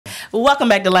Welcome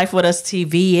back to Life With Us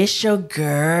TV. It's your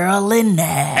girl,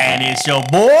 Lynette. And it's your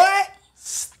boy,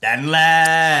 Stanley.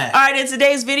 All right, in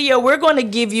today's video, we're going to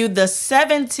give you the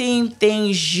 17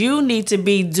 things you need to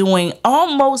be doing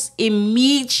almost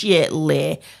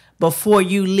immediately before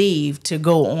you leave to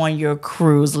go on your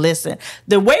cruise. Listen,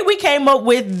 the way we came up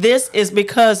with this is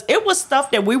because it was stuff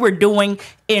that we were doing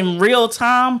in real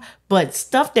time, but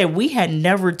stuff that we had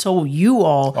never told you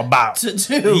all about to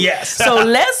do. Yes. So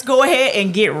let's go ahead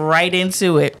and get right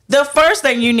into it. The first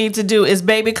thing you need to do is,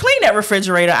 baby, clean that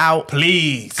refrigerator out.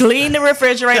 Please. Clean the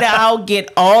refrigerator out.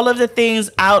 Get all of the things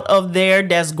out of there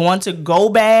that's going to go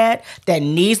bad, that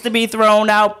needs to be thrown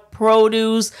out.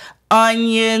 Produce,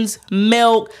 onions,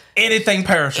 milk. Anything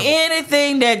perishable.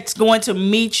 Anything that's going to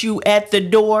meet you at the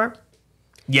door.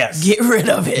 Yes. Get rid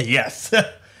of it. Yes.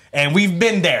 And we've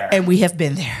been there. And we have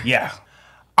been there. Yeah.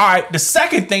 All right. The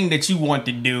second thing that you want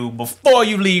to do before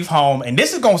you leave home, and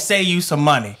this is going to save you some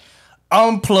money,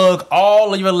 unplug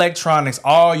all of your electronics,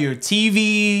 all your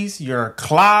TVs, your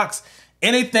clocks,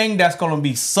 anything that's going to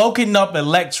be soaking up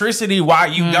electricity while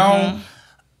you gone,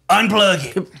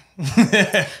 unplug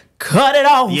it. Cut it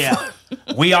off. Yeah.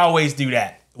 We always do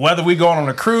that. Whether we going on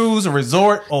a cruise, a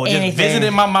resort, or just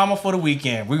visiting my mama for the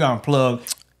weekend, we're going to plug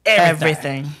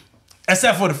everything.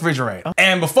 Except for the refrigerator.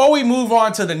 And before we move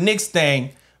on to the next thing,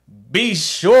 be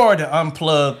sure to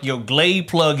unplug your Glade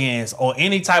plugins or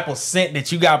any type of scent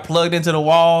that you got plugged into the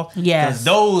wall. Yes. Because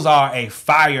those are a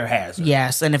fire hazard.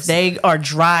 Yes. And if they are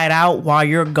dried out while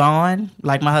you're gone,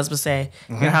 like my husband said,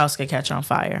 your house could catch on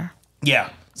fire.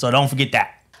 Yeah. So don't forget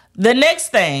that. The next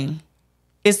thing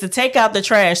is to take out the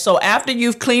trash. So after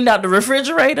you've cleaned out the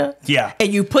refrigerator,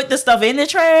 and you put the stuff in the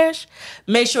trash,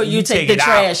 make sure you take the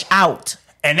trash out.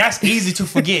 And that's easy to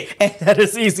forget. And that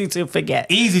is easy to forget.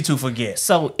 Easy to forget.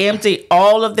 So empty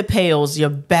all of the pails, your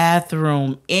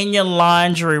bathroom, in your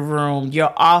laundry room,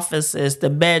 your offices, the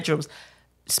bedrooms,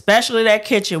 especially that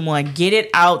kitchen one. Get it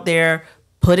out there,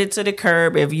 put it to the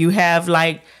curb. If you have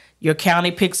like your county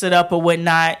picks it up or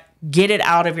whatnot, get it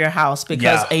out of your house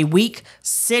because a week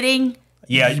sitting,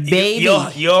 baby,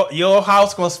 your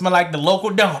house gonna smell like the local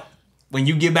dump when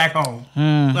you get back home.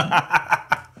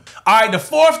 All right, the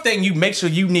fourth thing you make sure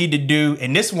you need to do,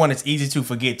 and this one is easy to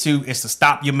forget too, is to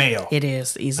stop your mail. It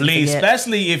is easy to forget.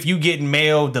 Especially if you get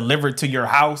mail delivered to your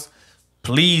house,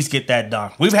 please get that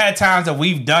done. We've had times that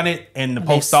we've done it in the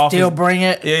post office. Still bring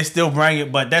it. They still bring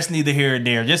it, but that's neither here nor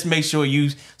there. Just make sure you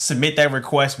submit that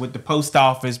request with the post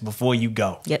office before you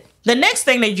go. Yep. The next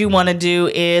thing that you want to do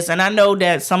is, and I know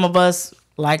that some of us,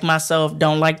 like myself,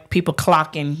 don't like people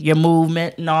clocking your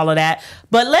movement and all of that,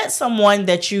 but let someone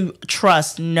that you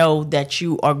trust know that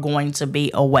you are going to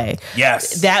be away.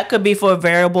 Yes. That could be for a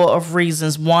variable of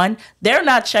reasons. One, they're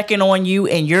not checking on you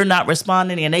and you're not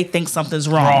responding and they think something's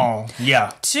wrong.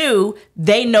 Yeah. Two,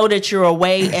 they know that you're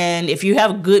away, and if you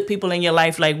have good people in your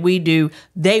life like we do,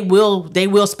 they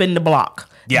will spin the block.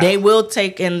 Yeah. They will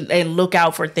take and look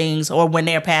out for things, or when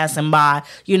they're passing by,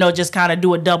 just kind of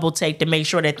do a double take to make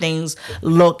sure that things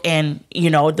look and,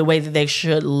 the way that they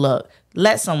should look.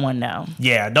 Let someone know.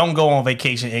 Yeah, don't go on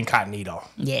vacation incognito.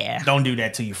 Yeah. Don't do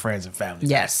that to your friends and family.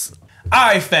 Yes. All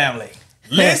right, family.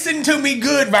 Listen to me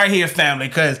good right here, family,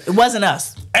 because it wasn't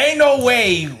us. Ain't no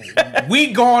way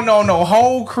we going on a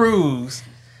whole cruise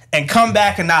and come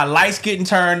back and our lights getting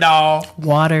turned off.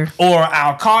 Water. Or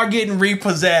our car getting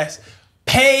repossessed.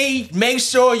 Make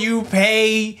sure you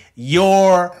pay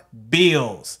your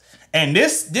bills. And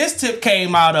this tip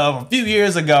came out of a few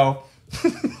years ago.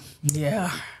 Yeah.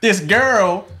 This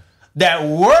girl that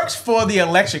works for the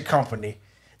electric company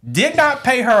did not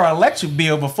pay her electric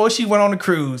bill before she went on the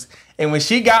cruise. And when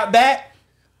she got back,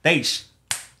 they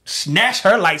snatched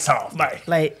her lights off.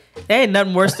 Like there ain't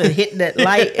nothing worse than hitting that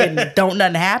light and don't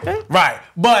nothing happen. Right.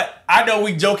 But I know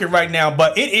we joking right now,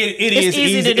 but it is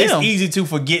easy to do. It's easy to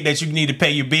forget that you need to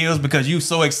pay your bills because you're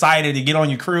so excited to get on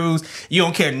your cruise. You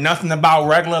don't care nothing about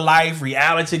regular life,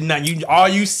 reality, nothing. All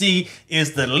you see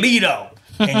is the Lido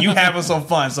and you having some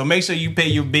fun. So make sure you pay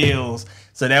your bills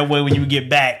so that way when you get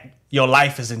back, your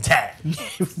life is intact.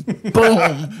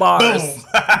 Boom. Bars. Boom.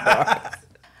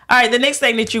 All right, the next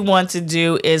thing that you want to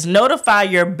do is notify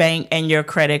your bank and your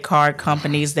credit card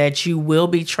companies that you will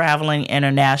be traveling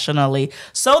internationally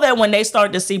so that when they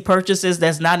start to see purchases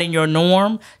that's not in your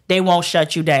norm, they won't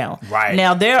shut you down. Right.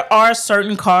 Now, there are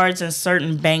certain cards and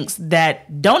certain banks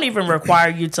that don't even require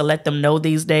you to let them know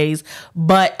these days.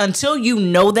 But until you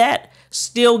know that,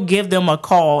 still give them a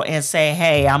call and say,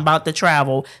 hey, I'm about to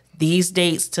travel these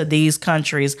dates to these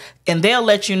countries, and they'll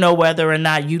let you know whether or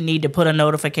not you need to put a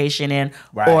notification in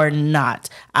or not.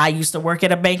 I used to work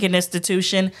at a banking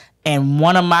institution, and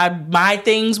one of my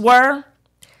things were,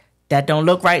 that don't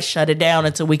look right, shut it down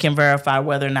until we can verify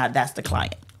whether or not that's the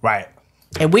client. Right.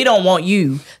 And we don't want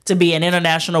you to be in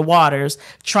international waters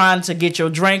trying to get your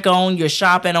drink on, your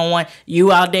shopping on,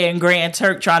 you out there in Grand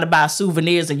Turk trying to buy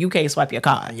souvenirs and you can't swipe your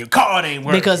card. Your card ain't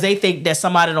working. Because they think that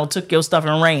somebody done took your stuff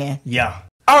and ran. Yeah.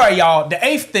 All right, y'all. The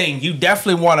 8th thing, you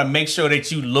definitely want to make sure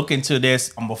that you look into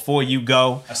this before you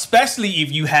go, especially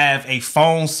if you have a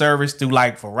phone service through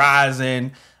like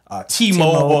Verizon,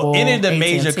 T-Mobile, any of the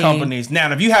major companies.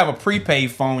 Now, if you have a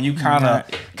prepaid phone, you kind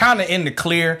of in the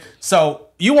clear. So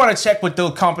you want to check with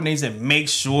those companies and make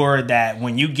sure that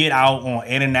when you get out on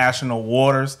international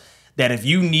waters, that if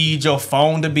you need your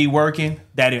phone to be working,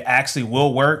 that it actually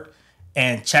will work,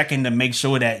 and checking to make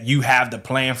sure that you have the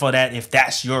plan for that if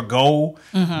that's your goal.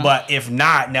 But if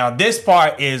not, now this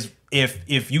part is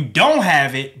if you don't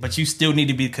have it, but you still need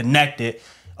to be connected,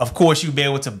 of course, you'll be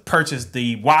able to purchase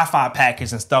the Wi-Fi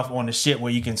package and stuff on the ship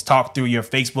where you can talk through your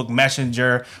Facebook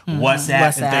Messenger,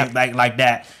 WhatsApp, and things like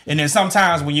that. And then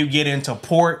sometimes when you get into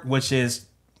port, which is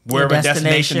wherever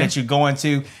destination that you're going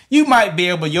to, you might be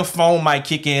able, your phone might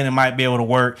kick in and might be able to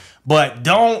work. But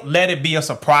don't let it be a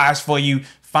surprise for you.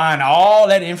 Find all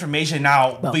that information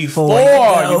out before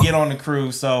you get on the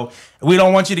cruise. So we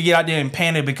don't want you to get out there and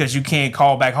panic because you can't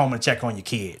call back home and check on your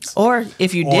kids. Or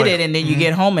if you did it and then you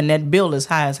get home and that bill is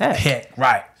high as heck.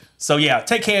 Right. So yeah,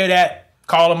 take care of that.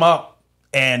 Call them up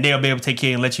and they'll be able to take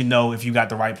care and let you know if you got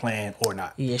the right plan or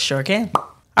not. Yeah, sure can. All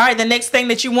right, the next thing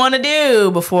that you want to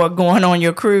do before going on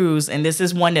your cruise, and this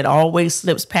is one that always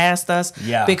slips past us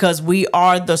because we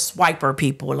are the swiper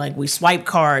people. Like we swipe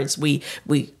cards, we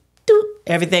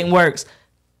everything works.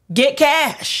 Get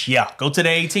cash. Yeah, go to the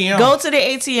ATM. Go to the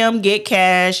ATM, get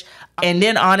cash. And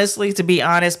then honestly, to be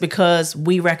honest, because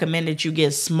we recommend that you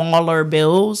get smaller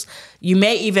bills, you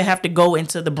may even have to go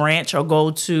into the branch or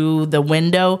go to the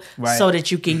window so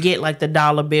that you can get like the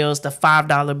dollar bills, the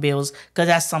 $5 bills, because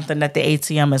that's something that the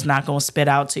ATM is not going to spit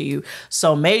out to you.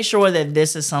 So make sure that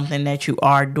this is something that you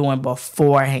are doing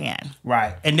beforehand.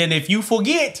 Right. And then if you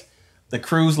forget, the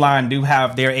cruise line do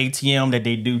have their ATM that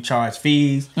they do charge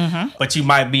fees, but you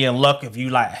might be in luck if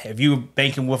you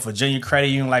banking with Virginia Credit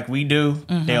Union like we do,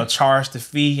 they'll charge the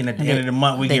fee, and at the end of the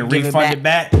month we get refunded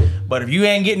back. But if you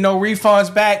ain't getting no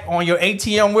refunds back on your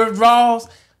ATM withdrawals,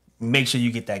 make sure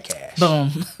you get that cash.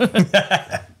 Boom.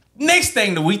 Next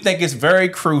thing that we think is very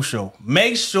crucial,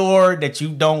 make sure that you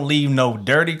don't leave no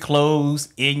dirty clothes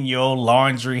in your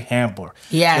laundry hamper.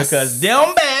 Yes. Because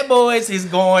them bad boys is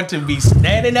going to be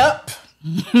standing up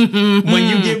when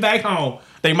you get back home.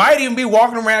 They might even be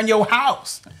walking around your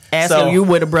house. Asking you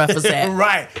where the breakfast at.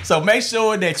 Right. So make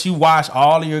sure that you wash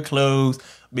all of your clothes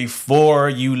before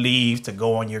you leave to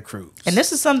go on your cruise. And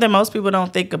this is something most people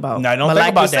don't think about. No, don't think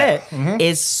about that.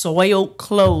 It's soiled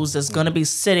clothes that's going to be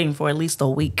sitting for at least a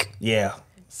week. Yeah.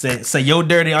 So your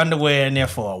dirty underwear in there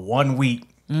for 1 week,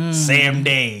 7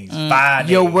 days, 5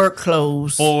 days. Your work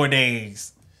clothes. 4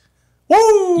 days.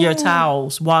 Woo! Your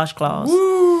towels, washcloths.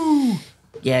 Woo!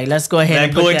 Yeah, let's go ahead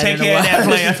and put that in the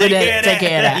water. Take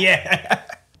care of that. Yeah.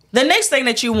 The next thing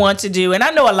that you want to do, and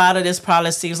I know a lot of this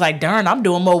probably seems like, darn, I'm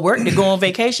doing more work to go on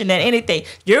vacation than anything.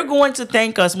 You're going to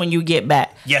thank us when you get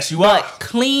back. Yes, you are. But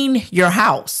clean your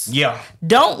house. Yeah.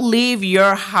 Don't leave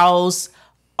your house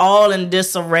all in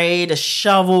disarray, the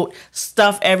shoveled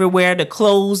stuff everywhere, the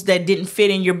clothes that didn't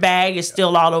fit in your bag is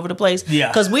still all over the place. Yeah.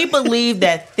 Because we believe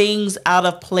that things out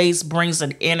of place brings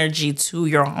an energy to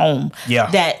your home. Yeah.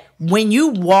 That when you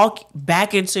walk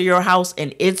back into your house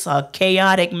and it's a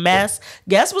chaotic mess,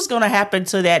 guess what's going to happen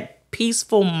to that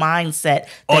peaceful mindset?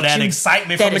 That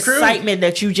excitement from the cruise. That excitement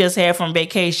that you just had from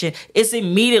vacation. It's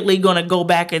immediately going to go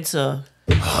back into,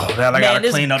 I got to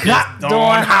clean up this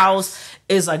darn house.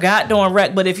 Is a goddamn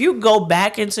wreck. But if you go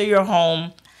back into your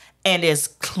home and it's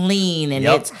clean and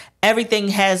it's everything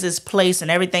has its place and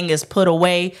everything is put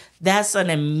away, that's an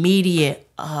immediate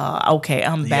okay,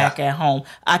 I'm back at home.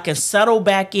 I can settle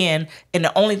back in, and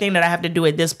the only thing that I have to do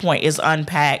at this point is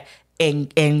unpack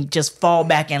and just fall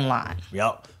back in line.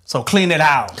 Yep. So clean that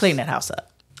house. Clean that house up.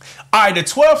 All right, the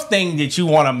 12th thing that you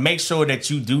want to make sure that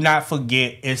you do not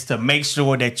forget is to make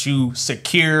sure that you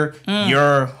secure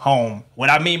your home. What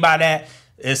I mean by that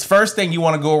is, first thing, you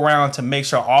want to go around to make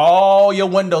sure all your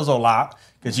windows are locked,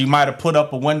 because you might have put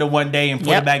up a window one day and put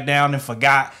it back down and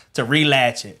forgot to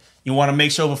relatch it. You want to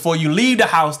make sure before you leave the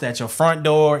house that your front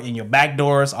door and your back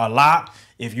doors are locked.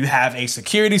 If you have a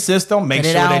security system, make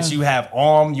sure that you have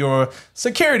armed your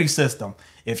security system.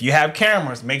 If you have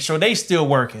cameras, make sure they still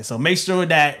working. So make sure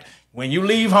that When you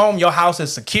leave home, your house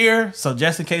is secure. So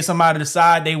just in case somebody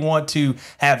decide they want to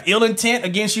have ill intent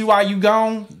against you while you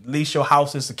gone, at least your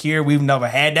house is secure. We've never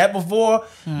had that before,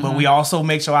 but we also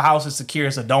make sure our house is secure.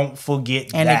 So don't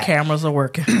forget and that. The cameras are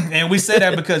working. And we say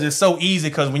that because it's so easy.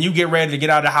 Because when you get ready to get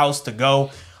out of the house to go,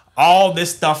 all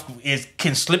this stuff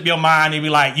can slip your mind and be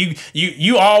like,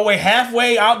 you always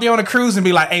halfway out there on a cruise and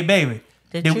be like, hey, baby,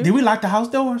 did we lock the house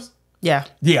doors? Yeah.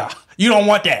 Yeah. You don't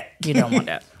want that. You don't want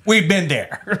that. We've been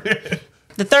there.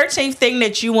 The 13th thing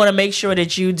that you want to make sure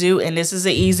that you do, and this is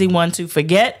an easy one to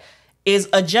forget, is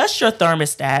adjust your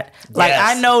thermostat. Like,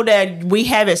 I know that we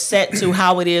have it set to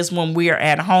how it is when we are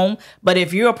at home, but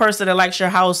if you're a person that likes your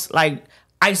house like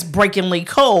ice-breakingly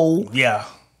cold, yeah,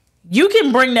 you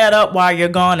can bring that up while you're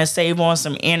gone and save on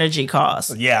some energy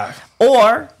costs. Yeah.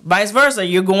 Or vice versa.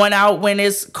 You're going out when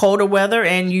it's colder weather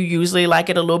and you usually like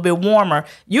it a little bit warmer.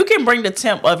 You can bring the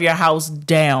temp of your house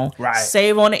down. Right.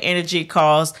 Save on the energy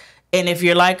costs. And if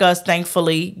you're like us,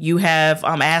 thankfully, you have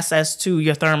access to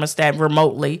your thermostat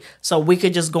remotely. So we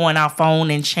could just go on our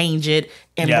phone and change it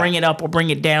and bring it up or bring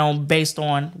it down based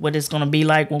on what it's going to be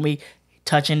like when we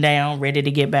touching down, ready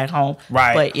to get back home.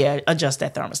 Right. But yeah, adjust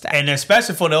that thermostat. And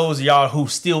especially for those of y'all who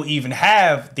still even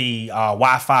have the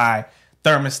Wi-Fi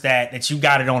thermostat, that you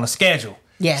got it on a schedule.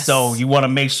 Yes. So you want to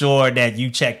make sure that you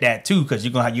check that too, because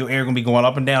you're gonna have your air gonna be going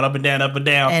up and down, up and down, up and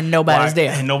down, and nobody's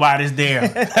there. And nobody's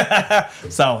there.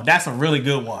 So that's a really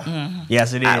good one. Mm-hmm.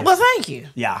 Yes, it is. Well, thank you.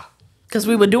 Yeah. Because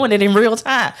we were doing it in real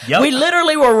time. Yep. We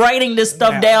literally were writing this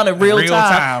stuff down in real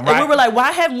time. Right? And we were like,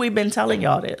 why haven't we been telling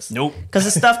y'all this? Nope. Because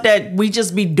it's stuff that we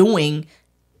just be doing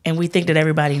and we think that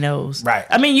everybody knows. Right.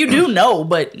 I mean, you do know,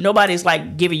 but nobody's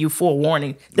like giving you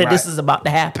forewarning that this is about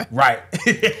to happen. Right.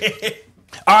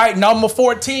 All right, number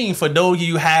 14, for those of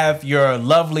you who have your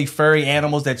lovely furry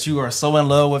animals that you are so in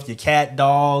love with, your cat,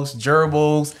 dogs,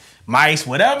 gerbils, mice,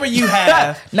 whatever you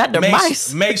have. Not the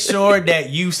mice. Make sure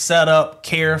that you set up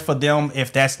care for them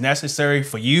if that's necessary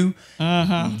for you.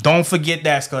 Mm-hmm. Don't forget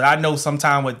that, because I know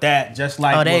sometime with that, just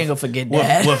like they ain't gonna forget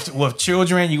that. With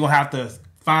children, you're going to have to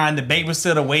find the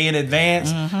babysitter way in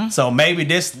advance. Mm-hmm. So maybe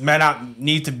this may not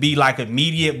need to be like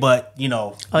immediate, but you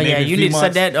know. Oh yeah, you need to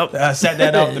set that up. Set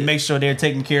that up to make sure they're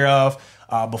taken care of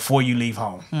before you leave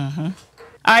home. Mm-hmm.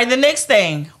 All right, the next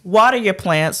thing, water your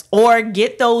plants or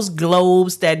get those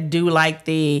globes that do like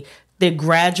the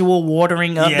gradual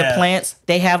watering of the plants.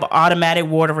 They have automatic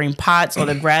watering pots or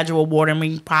the gradual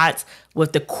watering pots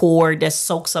with the cord that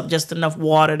soaks up just enough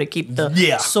water to keep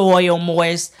the soil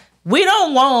moist. We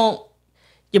don't want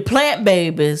your plant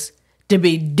babies to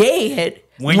be dead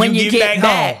when you get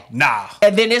back home. Nah.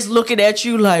 And then it's looking at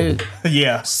you like,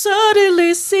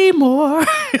 suddenly Seymour.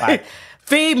 Right.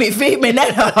 Feed me.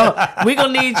 Now we're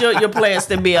gonna need your plants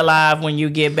to be alive when you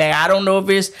get back. I don't know if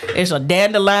it's a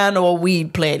dandelion or a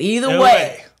weed plant. Either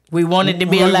way, we want it to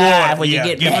be alive when you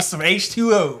get back. Give us some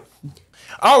H2O.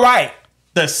 All right.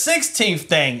 The 16th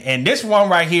thing, and this one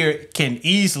right here can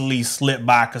easily slip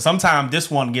by because sometimes this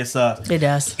one gets us. It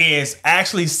does. Is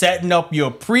actually setting up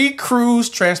your pre-cruise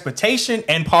transportation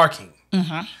and parking.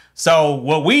 Mm-hmm. So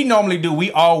what we normally do, we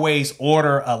always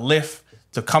order a Lyft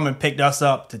to come and pick us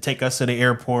up to take us to the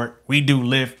airport. We do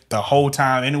Lyft the whole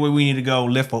time. Anywhere we need to go,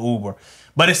 Lyft or Uber.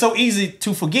 But it's so easy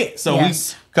to forget. So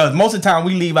because most of the time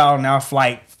we leave out on our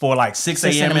flight for like 6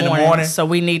 a.m. in the morning. So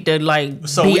we need to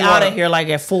be out of here like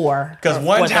at 4. Because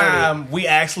one time we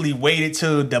actually waited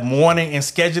till the morning and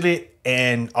scheduled it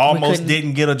and almost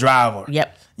didn't get a driver.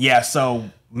 Yep. Yeah, so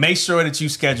make sure that you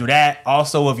schedule that.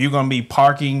 Also, if you're going to be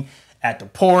parking at the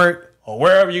port or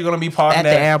wherever you're going to be parking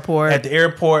at the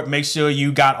airport, make sure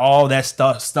you got all that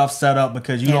stuff set up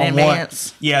because you don't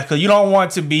want because you don't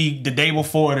want to be the day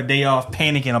before or the day off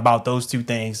panicking about those two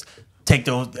things. Take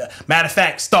those. Matter of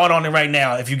fact, start on it right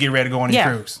now if you get ready to go on your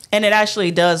cruise. And it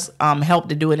actually does help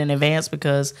to do it in advance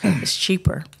because it's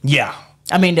cheaper. Yeah.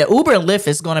 I mean, the Uber and Lyft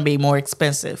is going to be more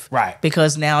expensive. Right.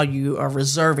 Because now you are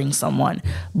reserving someone.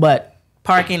 But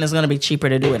parking is going to be cheaper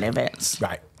to do in advance.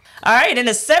 Right. All right. And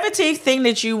the 17th thing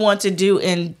that you want to do,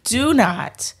 and do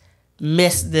not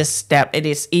miss this step. It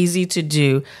is easy to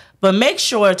do. But make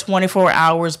sure 24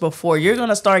 hours before you're going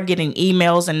to start getting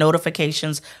emails and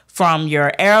notifications from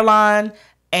your airline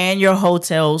and your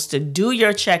hotels to do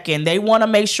your check-in. They want to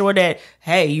make sure that,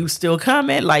 hey, you still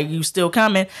coming? Like, you still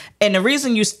coming? And the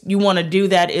reason you want to do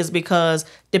that is because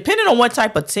depending on what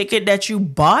type of ticket that you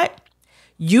bought,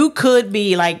 you could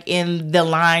be like in the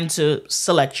line to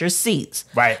select your seats.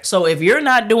 Right. So if you're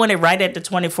not doing it right at the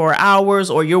 24 hours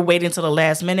or you're waiting till the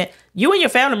last minute, you and your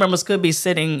family members could be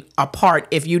sitting apart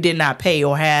if you did not pay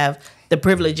or have the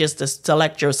privileges to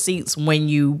select your seats when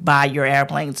you buy your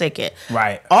airplane ticket.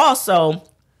 Right. Also,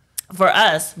 for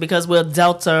us, because we're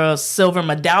Delta Silver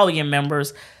Medallion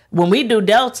members, when we do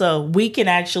Delta, we can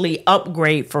actually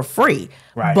upgrade for free.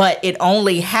 Right. But it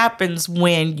only happens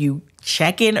when you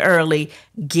check in early,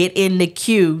 get in the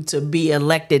queue to be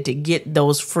elected to get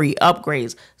those free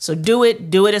upgrades. So do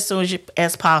it as soon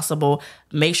as possible.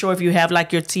 Make sure if you have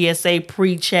like your TSA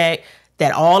pre-check,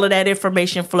 that all of that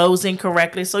information flows in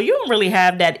correctly, so you don't really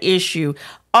have that issue.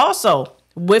 Also,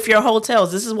 with your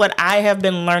hotels, this is what I have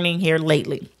been learning here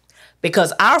lately,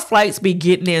 because our flights be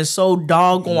getting in so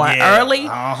doggone early.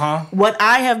 What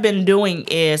I have been doing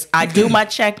is I do my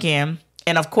check-in,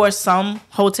 and of course some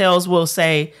hotels will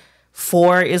say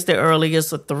 4 is the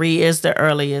earliest or 3 is the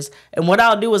earliest. And what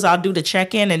I'll do is I'll do the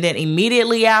check-in, and then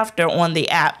immediately after on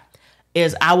the app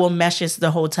is I will message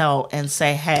the hotel and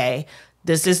say, hey,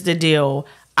 this is the deal.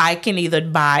 I can either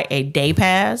buy a day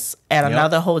pass at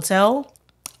another hotel,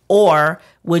 or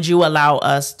would you allow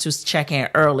us to check in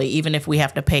early, even if we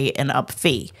have to pay an up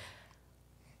fee?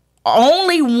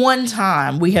 Only one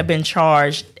time we have been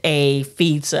charged a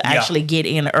fee to actually get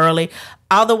in early.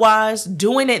 Otherwise,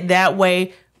 doing it that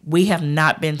way, we have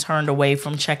not been turned away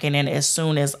from checking in as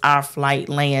soon as our flight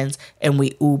lands and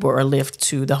we Uber or Lyft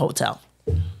to the hotel.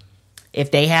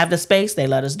 If they have the space, they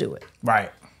let us do it.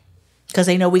 Right. Because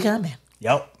they know we coming.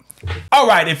 Yep. All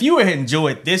right, if you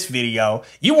enjoyed this video,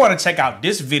 you want to check out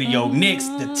this video next,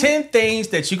 the 10 things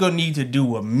that you're going to need to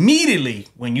do immediately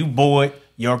when you board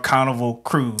your Carnival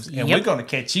cruise. And we're going to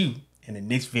catch you in the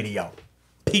next video.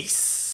 Peace.